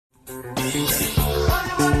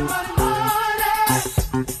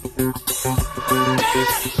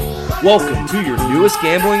Welcome to your newest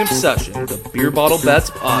gambling obsession, the Beer Bottle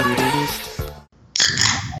Bets podcast.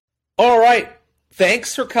 All right,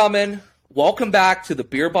 thanks for coming. Welcome back to the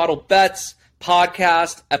Beer Bottle Bets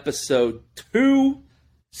podcast, episode 2.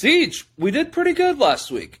 Siege, we did pretty good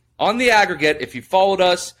last week. On the aggregate, if you followed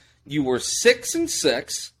us, you were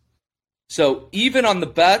 6-6. So even on the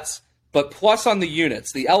bets, but plus on the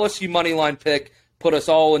units. The LSU money line pick put us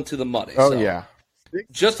all into the money. Oh, so yeah.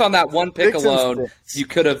 Just on that one pick alone, you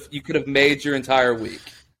could have made your entire week.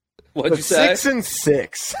 What'd you say?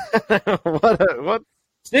 6-6. what?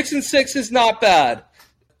 6-6 is not bad.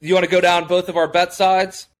 You want to go down both of our bet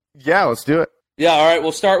sides? Yeah, let's do it. Yeah, all right.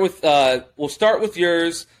 We'll start with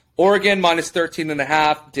yours. Oregon minus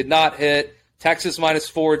 13.5 did not hit. Texas minus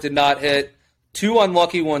 4 did not hit. 2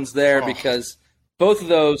 unlucky ones there because both of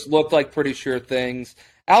those looked like pretty sure things.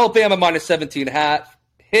 Alabama minus 17.5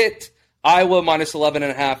 hit. Iowa minus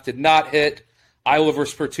 11.5 did not hit. Iowa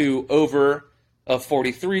versus Purdue over of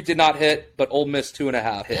 43 did not hit, but Ole Miss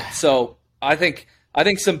 2.5 hit. So I think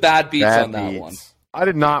some bad beats on that one. I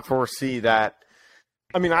did not foresee that.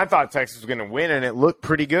 I mean, I thought Texas was going to win, and it looked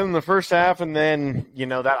pretty good in the first half, and then,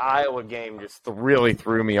 that Iowa game just really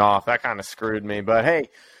threw me off. That kind of screwed me. But, hey,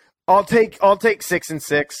 I'll take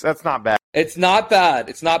 6-6. That's not bad. It's not bad.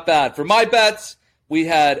 It's not bad. For my bets, we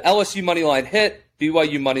had LSU moneyline hit.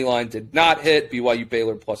 BYU moneyline did not hit. BYU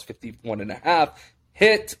Baylor plus 51.5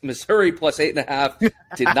 hit. Missouri plus 8.5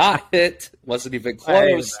 did not hit. Wasn't even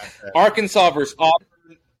close. Arkansas versus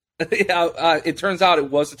Auburn. It turns out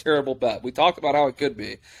it was a terrible bet. We talked about how it could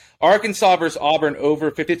be. Arkansas versus Auburn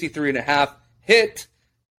over 53.5 hit.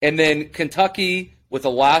 And then Kentucky with a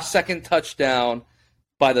last-second touchdown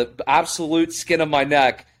by the absolute skin of my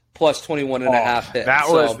neck plus 21.5 hit.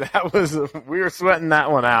 That was we were sweating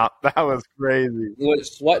that one out. That was crazy.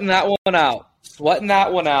 Sweating that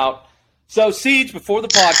one out. So, Siege, before the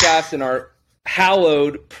podcast in our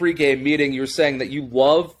hallowed pregame meeting, you were saying that you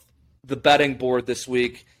love the betting board this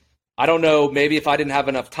week. I don't know, maybe if I didn't have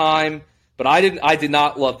enough time, but I did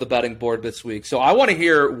not love the betting board this week. So I want to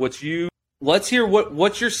hear let's hear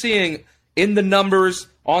what you're seeing in the numbers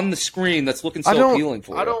on the screen that's looking so appealing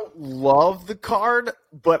for you. I don't love the card,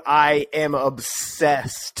 but I am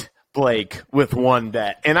obsessed, Blake, with one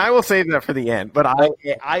bet. And I will save that for the end, but I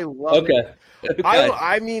love it. Okay.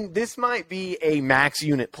 I mean, this might be a max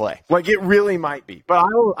unit play. Like, it really might be. But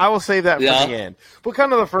I will save that for the end. But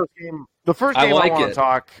kind of the first game I want to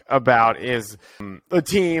talk about is a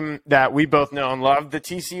team that we both know and love, the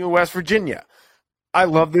TCU West Virginia. I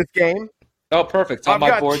love this game. Oh, perfect. It's on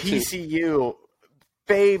my board, too. I've got TCU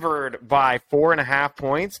favored by 4.5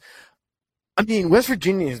 points. I mean, West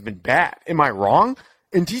Virginia has been bad. Am I wrong?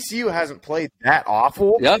 And TCU hasn't played that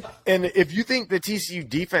awful. Yep. And if you think the TCU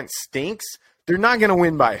defense stinks, they're not going to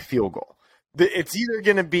win by a field goal. It's either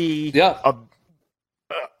going to be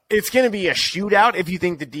it's going to be a shootout if you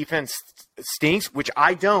think the defense stinks, which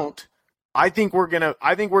I don't. I think we're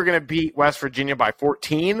gonna beat West Virginia by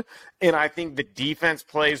 14, and I think the defense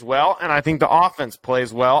plays well, and I think the offense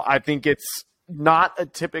plays well. I think it's not a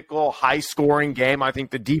typical high-scoring game. I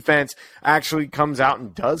think the defense actually comes out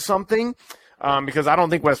and does something because I don't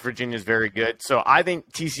think West Virginia is very good. So I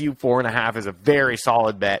think TCU 4.5 is a very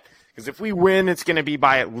solid bet because if we win, it's going to be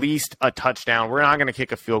by at least a touchdown. We're not going to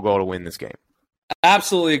kick a field goal to win this game.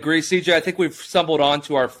 Absolutely agree, CJ. I think we've stumbled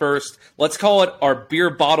onto our first, let's call it our beer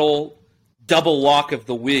bottle double lock of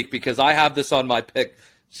the week because I have this on my pick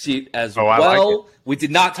sheet as well. Like we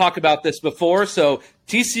did not talk about this before, so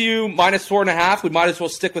TCU minus 4.5. We might as well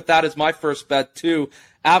stick with that as my first bet too.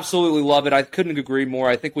 Absolutely love it. I couldn't agree more.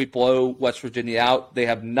 I think we blow West Virginia out. They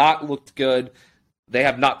have not looked good. They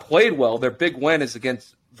have not played well. Their big win is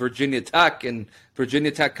against Virginia Tech, and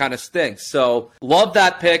Virginia Tech kind of stinks. So love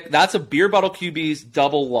that pick. That's a Beer Bottle QB's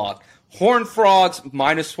double lock. Horned Frogs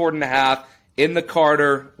minus 4.5 in the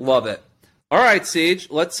Carter. Love it. All right, Siege.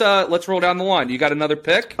 Let's roll down the line. You got another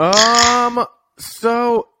pick?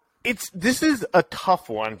 So this is a tough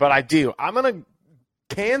one, but I do. I'm gonna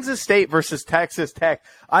Kansas State versus Texas Tech.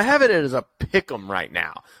 I have it as a pick'em right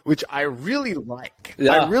now, which I really like.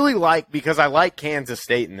 Yeah. I really like because I like Kansas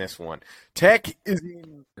State in this one.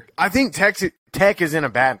 I think Texas Tech is in a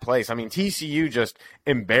bad place. I mean, TCU just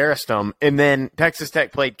embarrassed them, and then Texas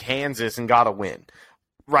Tech played Kansas and got a win.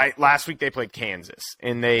 Right, last week they played Kansas,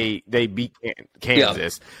 and they beat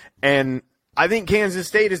Kansas. Yeah. And I think Kansas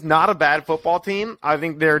State is not a bad football team. I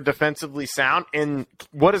think they're defensively sound. And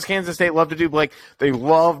what does Kansas State love to do, Blake? They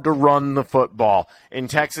love to run the football. And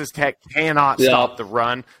Texas Tech cannot stop the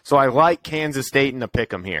run. So I like Kansas State in the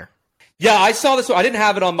pick 'em here. Yeah, I saw this one. I didn't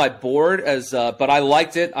have it on my board but I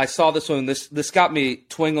liked it. I saw this one. This got me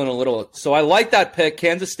twingling a little. So I like that pick.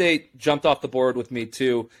 Kansas State jumped off the board with me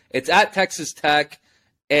too. It's at Texas Tech,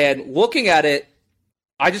 and looking at it,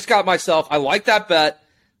 I like that bet.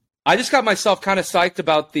 I just got myself kind of psyched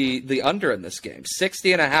about the under in this game.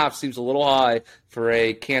 60.5 seems a little high for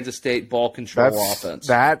a Kansas State ball control offense.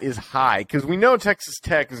 That is high because we know Texas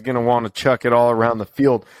Tech is going to want to chuck it all around the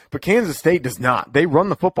field, but Kansas State does not. They run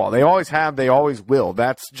the football. They always have. They always will.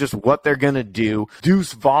 That's just what they're going to do.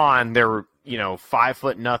 Deuce Vaughn, their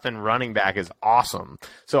 5'0" running back is awesome.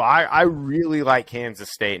 So I really like Kansas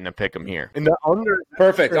State and to pick them here. And the under.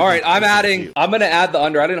 Perfect. All right, I'm going to add the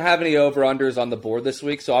under. I didn't have any over-unders on the board this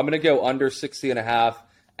week, so I'm going to go under 60.5.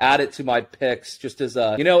 Add it to my picks just as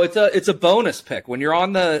it's a bonus pick. When you're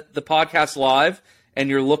on the podcast live and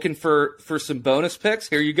you're looking for some bonus picks,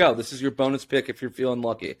 here you go. This is your bonus pick if you're feeling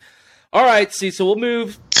lucky. All right, so we'll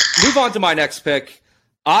move on to my next pick.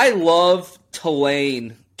 I love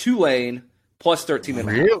Tulane plus 13.5.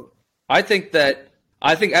 Really?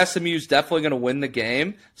 I think SMU is definitely going to win the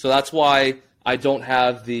game, so that's why I don't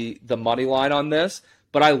have the money line on this.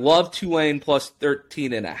 But I love Tulane plus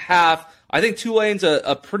 13.5. I think Tulane's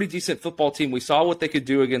a pretty decent football team. We saw what they could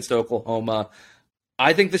do against Oklahoma.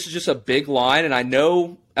 I think this is just a big line, and I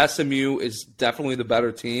know SMU is definitely the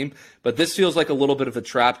better team, but this feels like a little bit of a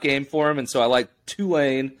trap game for them, and so I like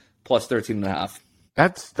Tulane plus 13.5.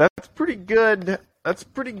 That's pretty good. That's a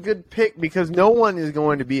pretty good pick because no one is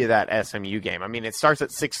going to be at that SMU game. I mean, it starts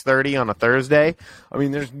at 6:30 on a Thursday. I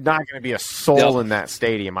mean, there's not going to be a soul in that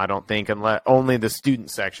stadium, I don't think, unless only the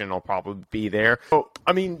student section will probably be there. So,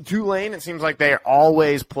 I mean, Tulane, it seems like they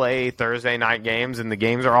always play Thursday night games, and the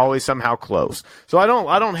games are always somehow close. So I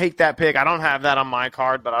don't hate that pick. I don't have that on my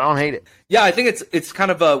card, but I don't hate it. Yeah, I think it's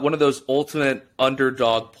kind of one of those ultimate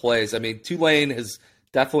underdog plays. I mean, Tulane has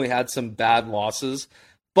definitely had some bad losses,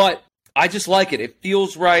 but I just like it. It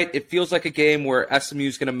feels right. It feels like a game where SMU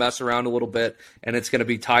is going to mess around a little bit, and it's going to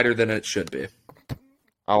be tighter than it should be.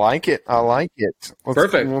 I like it.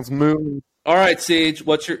 Perfect. Let's move. All right, Siege.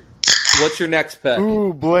 What's your next pick?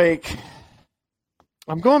 Ooh, Blake.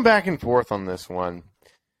 I'm going back and forth on this one,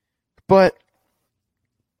 but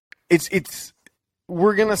it's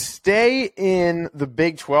we're gonna stay in the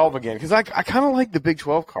Big 12 again because I kind of like the Big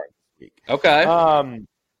 12 card this week. Okay.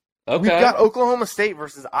 Okay. We've got Oklahoma State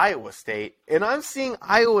versus Iowa State, and I'm seeing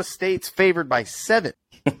Iowa State's favored by 7.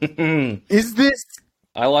 Is this?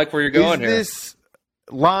 I like where you're going here. Is this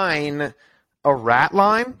line a rat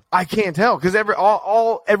line? I can't tell because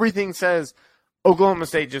everything says Oklahoma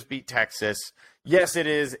State just beat Texas. Yes, it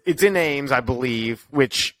is. It's in Ames, I believe,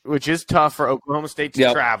 which is tough for Oklahoma State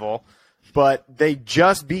to travel. But they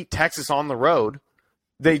just beat Texas on the road.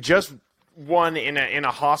 They just won in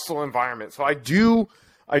a hostile environment. So I do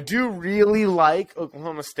really like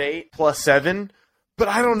Oklahoma State plus 7, but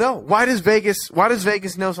I don't know. Why does Vegas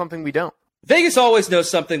know something we don't? Vegas always knows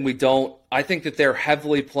something we don't. I think that they're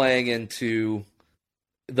heavily playing into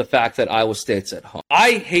the fact that Iowa State's at home.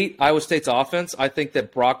 I hate Iowa State's offense. I think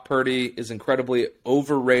that Brock Purdy is incredibly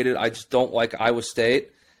overrated. I just don't like Iowa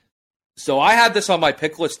State. So I had this on my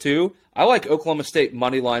pick list too. I like Oklahoma State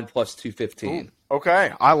money line plus 215. Ooh,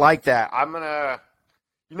 okay, I like that.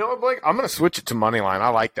 You know what, Blake? I'm going to switch it to money line. I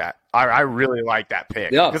like that. I really like that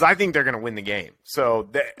pick because I think they're going to win the game. So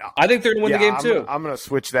I think they're going to win the game too. I'm going to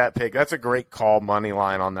switch that pick. That's a great call, money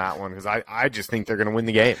line on that one because I just think they're going to win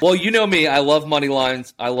the game. Well, you know me. I love money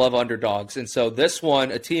lines. I love underdogs. And so this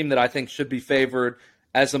one, a team that I think should be favored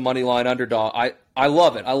as a money line underdog, I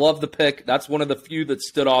love it. I love the pick. That's one of the few that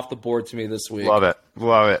stood off the board to me this week. Love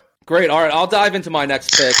it. Great. All right, I'll dive into my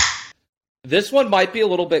next pick. This one might be a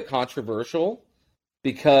little bit controversial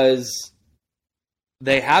because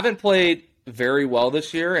they haven't played very well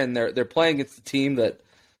this year, and they're playing against a team that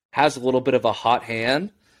has a little bit of a hot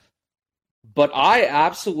hand. But I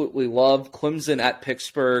absolutely love Clemson at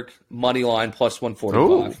Pittsburgh, money line plus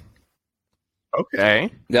 145. Ooh. Okay.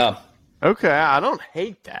 Yeah. Okay, I don't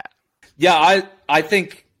hate that. Yeah, I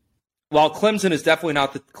think while Clemson is definitely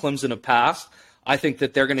not the Clemson of past, I think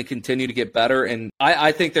that they're going to continue to get better, and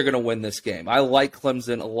I think they're going to win this game. I like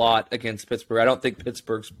Clemson a lot against Pittsburgh. I don't think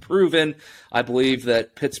Pittsburgh's proven. I believe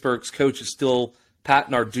that Pittsburgh's coach is still Pat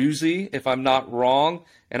Narduzzi, if I'm not wrong,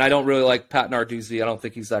 and I don't really like Pat Narduzzi. I don't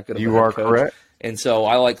think he's that good of a head coach. You are correct. And so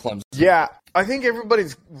I like Clemson. Yeah, I think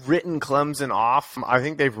everybody's written Clemson off. I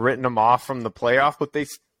think they've written them off from the playoff, but they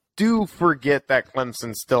do forget that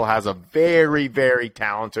Clemson still has a very, very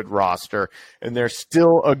talented roster, and they're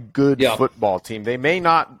still a good football team. They may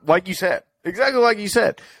not, like you said, exactly like you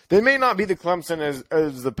said, they may not be the Clemson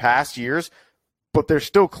as the past years, but they're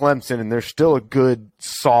still Clemson, and they're still a good,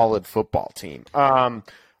 solid football team.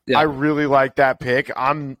 I really like that pick.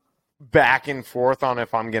 I'm back and forth on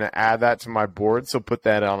if I'm going to add that to my board, so put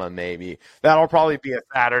that on a maybe. That'll probably be a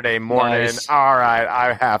Saturday morning. Nice. All right,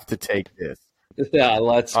 I have to take this. Yeah,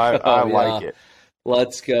 let's go. I like it.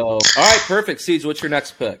 Let's go. All right, perfect. Siege, what's your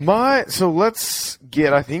next pick? So let's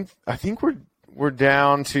get. I think we're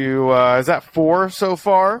down to. Is that 4 so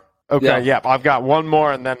far? Okay. Yeah. I've got one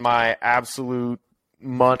more, and then my absolute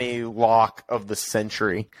money lock of the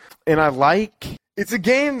century. And I like. It's a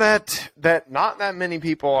game that not that many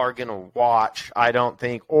people are going to watch, I don't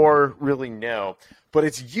think, or really know. But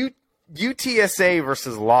it's UTSA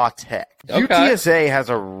versus La Tech. Okay. UTSA has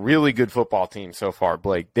a really good football team so far,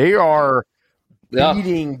 Blake. They are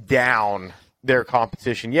beating down their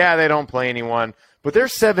competition. Yeah, they don't play anyone, but they're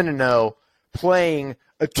 7-0 playing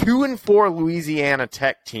a 2-4 Louisiana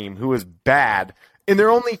Tech team who is bad, and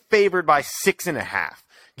they're only favored by 6.5.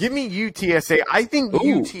 Give me UTSA. I think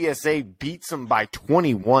UTSA beats them by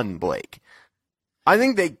 21, Blake. I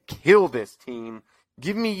think they kill this team.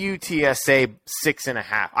 Give me UTSA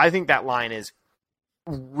 6.5. I think that line is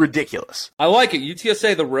ridiculous. I like it.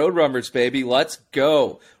 UTSA, the Roadrunners, baby. Let's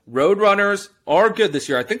go. Roadrunners are good this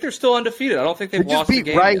year. I think they're still undefeated. I don't think they've lost a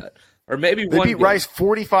game yet. Or maybe they one beat game. Rice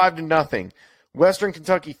 45-0. Western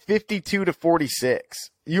Kentucky 52-46.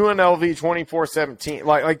 UNLV 24-17.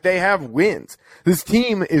 Like they have wins. This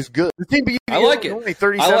team is good. The team beat only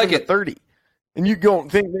 37-30. And you don't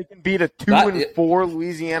think they can beat a 2-4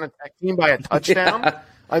 Louisiana Tech team by a touchdown? Yeah.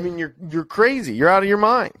 I mean, you're crazy. You're out of your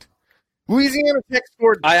mind. Louisiana Tech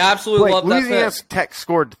scored. I absolutely love that. Louisiana Tech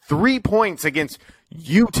scored 3 points against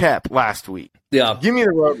UTEP last week. Yeah, give me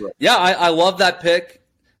the Roadrunners. Yeah, I love that pick.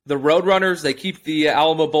 The Roadrunners, they keep the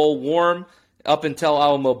Alamo Bowl warm up until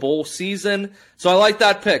Alamo Bowl season. So I like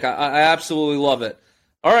that pick. I absolutely love it.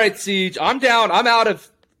 All right, Siege, I'm down. I'm out of.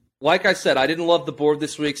 Like I said, I didn't love the board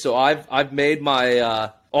this week, so I've made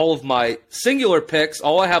my all of my singular picks.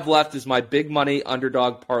 All I have left is my big money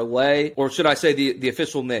underdog parlay, or should I say the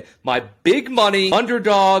official name? My big money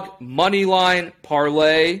underdog money line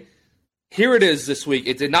parlay. Here it is this week.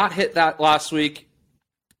 It did not hit that last week.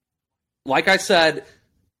 Like I said,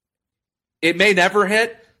 it may never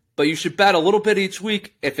hit, but you should bet a little bit each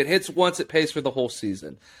week. If it hits once, it pays for the whole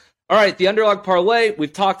season. All right, the underdog parlay,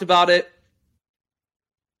 we've talked about it.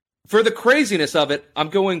 For the craziness of it, I'm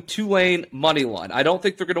going Tulane money line. I don't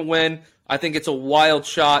think they're going to win. I think it's a wild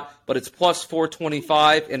shot, but it's plus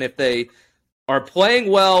 425. And if they are playing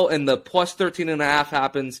well and the plus 13.5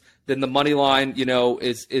 happens, then the money line,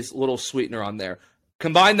 is a little sweetener on there.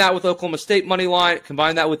 Combine that with Oklahoma State money line,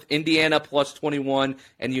 combine that with Indiana plus 21,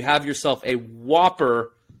 and you have yourself a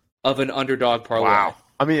whopper of an underdog parlay. Wow.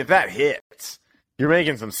 I mean, if that hits, you're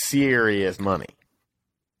making some serious money.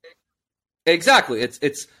 Exactly.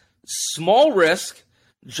 It's small risk,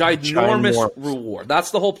 ginormous reward.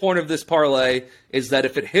 That's the whole point of this parlay, is that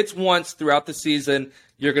if it hits once throughout the season,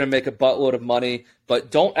 you're going to make a buttload of money,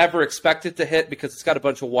 but don't ever expect it to hit because it's got a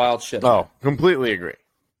bunch of wild shit. Oh, completely agree.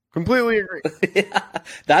 Yeah,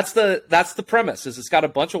 that's the premise, is it's got a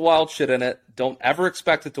bunch of wild shit in it. Don't ever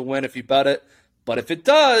expect it to win if you bet it, but if it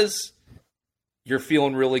does, you're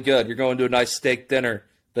feeling really good. You're going to a nice steak dinner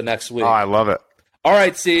the next week. Oh, I love it. All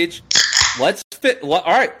right, Siege. Let's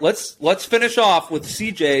finish off with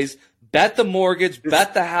CJ's bet the mortgage,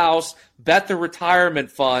 bet the house, bet the retirement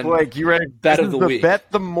fund. Like, you ready? Bet of the week. Bet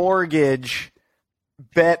the mortgage,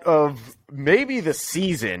 bet of maybe the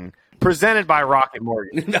season, presented by Rocket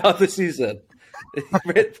Mortgage. No, the season.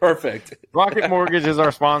 Perfect. Rocket Mortgage is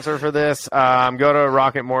our sponsor for this. Go to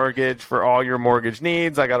Rocket Mortgage for all your mortgage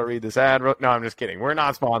needs. I got to read this ad. No, I'm just kidding. We're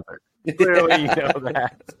not sponsored. Clearly, you know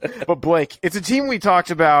that. But Blake, it's a team we talked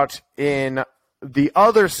about in the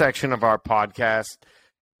other section of our podcast,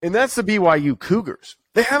 and that's the BYU Cougars.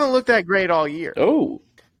 They haven't looked that great all year. Oh.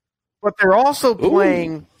 But they're also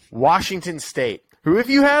playing Washington State, who, if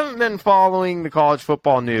you haven't been following the college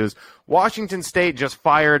football news, Washington State just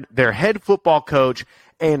fired their head football coach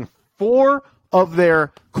and 4 of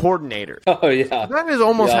their coordinators. Oh, yeah. That is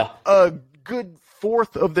almost a good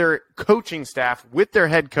fourth of their coaching staff with their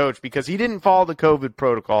head coach because he didn't follow the COVID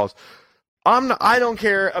protocols. I don't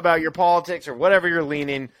care about your politics or whatever you're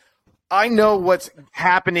leaning. I know what's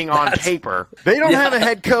happening on paper. They don't have a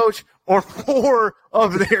head coach or 4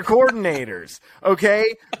 of their coordinators,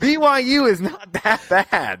 okay? BYU is not that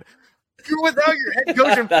bad. Without your head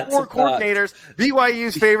coach and 4 coordinators,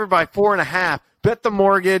 BYU's favored by 4.5. Bet the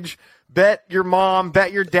mortgage, bet your mom,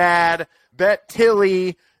 bet your dad, bet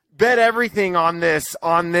Tilly, bet everything on this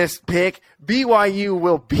pick. BYU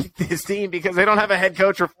will beat this team because they don't have a head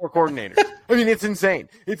coach or 4 coordinators. I mean, it's insane.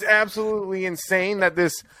 It's absolutely insane that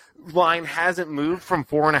this line hasn't moved from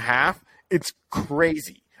 4.5. It's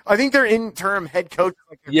crazy. I think their interim head coach,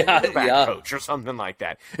 like quarterback coach or something like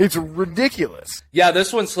that. It's ridiculous. Yeah,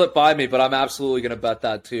 this one slipped by me, but I'm absolutely going to bet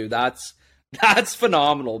that too. That's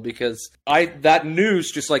phenomenal because that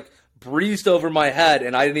news just like breezed over my head,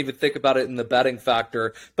 and I didn't even think about it in the betting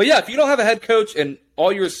factor. But yeah, if you don't have a head coach and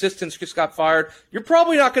all your assistants just got fired, you're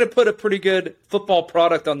probably not going to put a pretty good football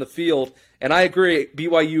product on the field. And I agree,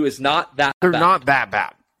 BYU is not that bad. They're not that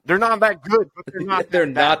bad. They're not that good, but they're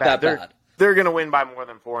not that bad. They're going to win by more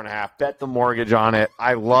than 4.5. Bet the mortgage on it.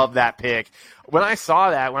 I love that pick. When I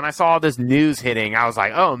saw this news hitting, I was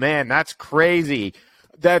like, oh, man, that's crazy.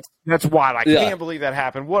 That's wild. I can't believe that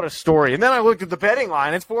happened. What a story. And then I looked at the betting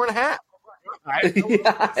line. It's 4.5.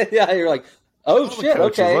 Yeah, you're like, oh, shit,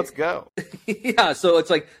 okay. Let's go. Yeah, so it's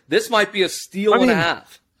like this might be a steal and a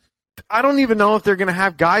half. I don't even know if they're going to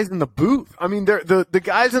have guys in the booth. I mean, the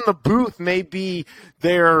guys in the booth may be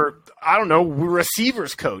their, I don't know,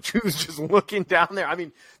 receivers coach who's just looking down there. I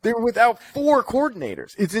mean, they're without 4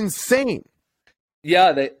 coordinators. It's insane.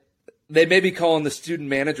 Yeah, they may be calling the student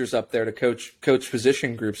managers up there to coach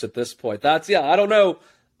position groups at this point. I don't know.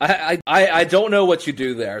 I don't know what you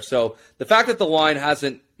do there. So the fact that the line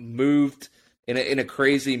hasn't moved in a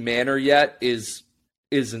crazy manner yet is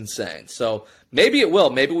insane. So maybe it will.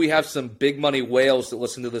 Maybe we have some big money whales that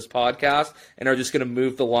listen to this podcast and are just going to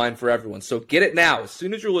move the line for everyone. So get it now. As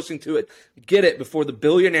soon as you're listening to it, get it before the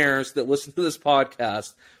billionaires that listen to this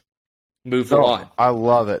podcast move the line. I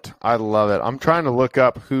love it. I'm trying to look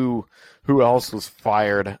up who else was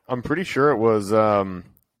fired. I'm pretty sure it was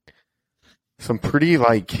some pretty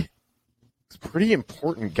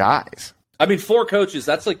important guys. I mean, 4 coaches,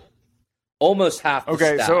 that's like almost half the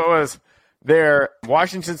staff. So it was their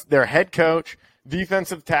head coach,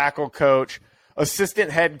 defensive tackle coach, assistant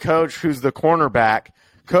head coach who's the cornerback,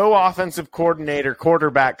 co-offensive coordinator,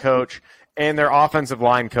 quarterback coach, and their offensive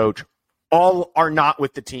line coach all are not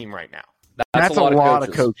with the team right now. That's a lot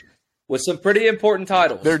of coaches. With some pretty important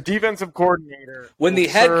titles. Their defensive coordinator when the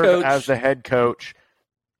head coach as the head coach.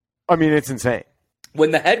 I mean, it's insane. When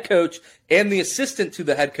the head coach and the assistant to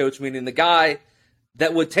the head coach, meaning the guy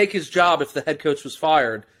that would take his job if the head coach was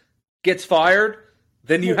fired, gets fired,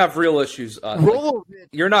 then you have real issues.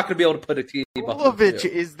 You're not going to be able to put a team behind Rolovich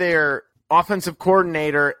is their offensive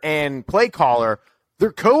coordinator and play caller.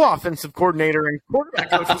 Their co-offensive coordinator and quarterback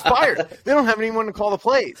coach was fired. They don't have anyone to call the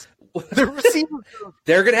plays. The receiver coach,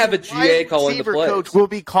 they're going to have a GA calling the plays. Coach will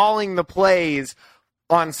be calling the plays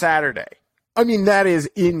on Saturday. I mean, that is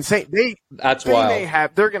insane. That's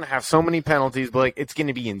wild. They're going to have so many penalties, but it's going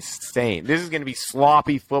to be insane. This is going to be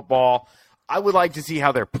sloppy football. I would like to see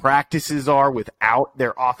how their practices are without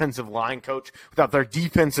their offensive line coach, without their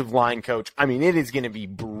defensive line coach. I mean, it is going to be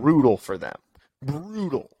brutal for them.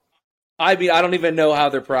 Brutal. I mean, I don't even know how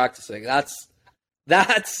they're practicing. That's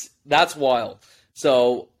wild.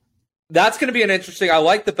 So that's going to be an interesting. I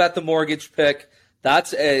like the bet the mortgage pick.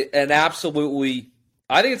 That's an absolutely.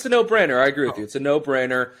 I think it's a no-brainer. I agree with you. It's a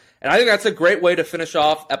no-brainer, and I think that's a great way to finish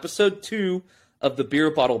off episode 2 of the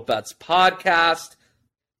Beer Bottle Bets podcast.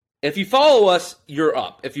 If you follow us, you're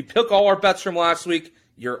up. If you pick all our bets from last week,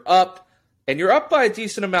 you're up, and you're up by a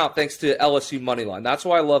decent amount thanks to LSU Moneyline. That's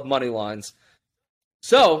why I love Moneylines.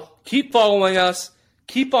 So keep following us.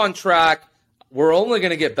 Keep on track. We're only going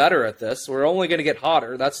to get better at this. We're only going to get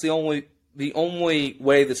hotter. That's the only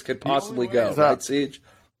way this could possibly go, right, Siege?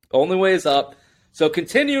 Only way is up. So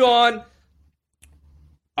continue on.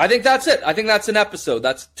 I think that's it. I think that's an episode.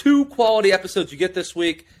 That's 2 quality episodes you get this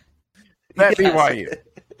week. Bet BYU.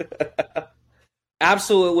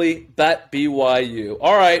 Absolutely. Bet BYU.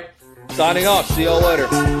 All right. Signing off. See you all later.